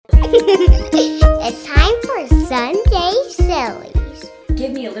It's time for Sunday Sillies.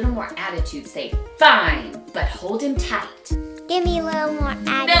 Give me a little more attitude. Say, fine, but hold him tight. Give me a little more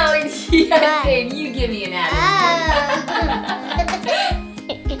attitude. No, yeah, Dave, you give me an attitude.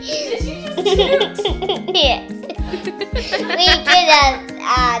 Did you just shoot? Yes. We could have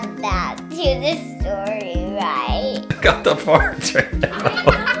added that to the story, right? Got the farts right now.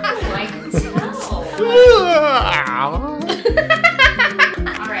 I can tell.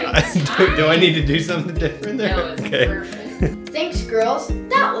 All right. Do I need to do something different there? No, it's Okay. perfect. Thanks, girls.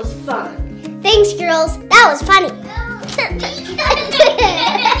 That was fun. Thanks, girls. That was funny.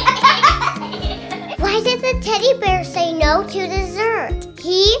 Why did the teddy bear say no to dessert?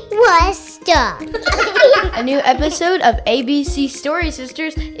 He was stuck. A new episode of ABC Story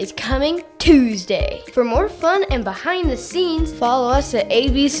Sisters is coming Tuesday. For more fun and behind the scenes, follow us at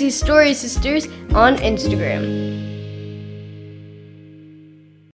ABC Story Sisters on Instagram.